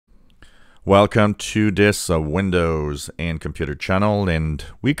Welcome to this Windows and computer channel, and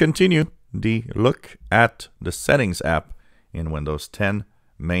we continue the look at the settings app in Windows 10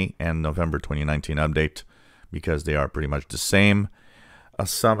 May and November 2019 update, because they are pretty much the same.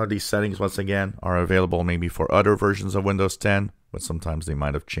 Some of these settings, once again, are available maybe for other versions of Windows 10, but sometimes they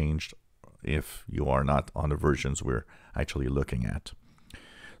might have changed if you are not on the versions we're actually looking at.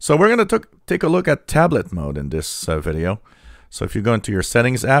 So we're going to take a look at tablet mode in this video. So if you go into your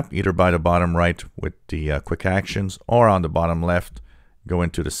settings app, either by the bottom right with the quick actions, or on the bottom left, go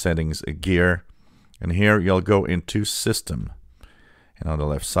into the settings gear, and here you'll go into system, and on the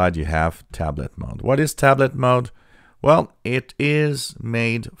left side you have tablet mode. What is tablet mode? Well, it is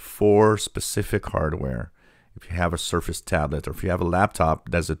made for specific hardware. If you have a Surface tablet, or if you have a laptop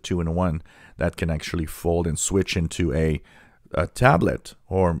that's a 2-in-1 that can actually fold and switch into a tablet,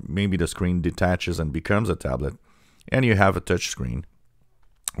 or maybe the screen detaches and becomes a tablet, and you have a touch screen,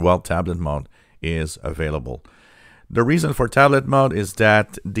 well, tablet mode is available. The reason for tablet mode is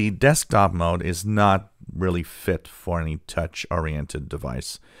that the desktop mode is not really fit for any touch-oriented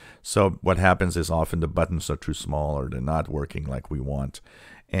device. So what happens is often the buttons are too small, or they're not working like we want,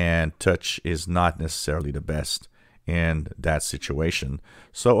 and touch is not necessarily the best in that situation.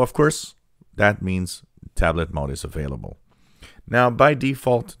 So of course, that means tablet mode is available. Now, by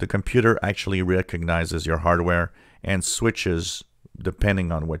default, the computer actually recognizes your hardware and switches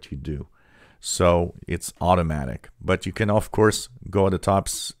depending on what you do. So it's automatic. But you can, of course, go at the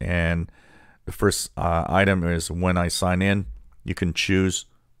tops, and the first item is when I sign in, you can choose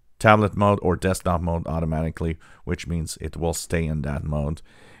tablet mode or desktop mode automatically, which means it will stay in that mode.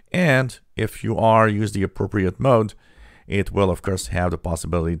 And if you use the appropriate mode, it will, of course, have the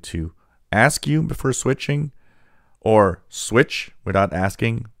possibility to ask you before switching, or switch without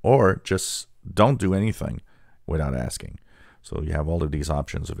asking, or just don't do anything without asking. So you have all of these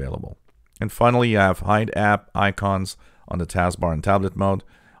options available. And finally, you have hide app icons on the taskbar and tablet mode.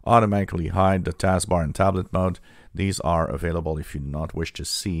 Automatically hide the taskbar and tablet mode. These are available if you do not wish to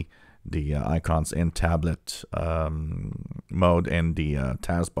see the icons in tablet mode and the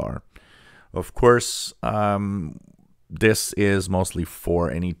taskbar. Of course, this is mostly for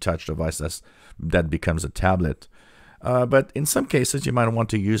any touch device that becomes a tablet. But in some cases, you might want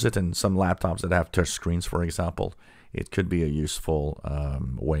to use it in some laptops that have touch screens, for example. It could be a useful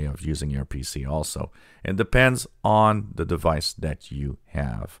way of using your PC also. It depends on the device that you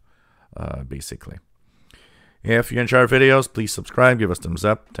have, basically. If you enjoy our videos, please subscribe, give us a thumbs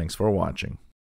up. Thanks for watching.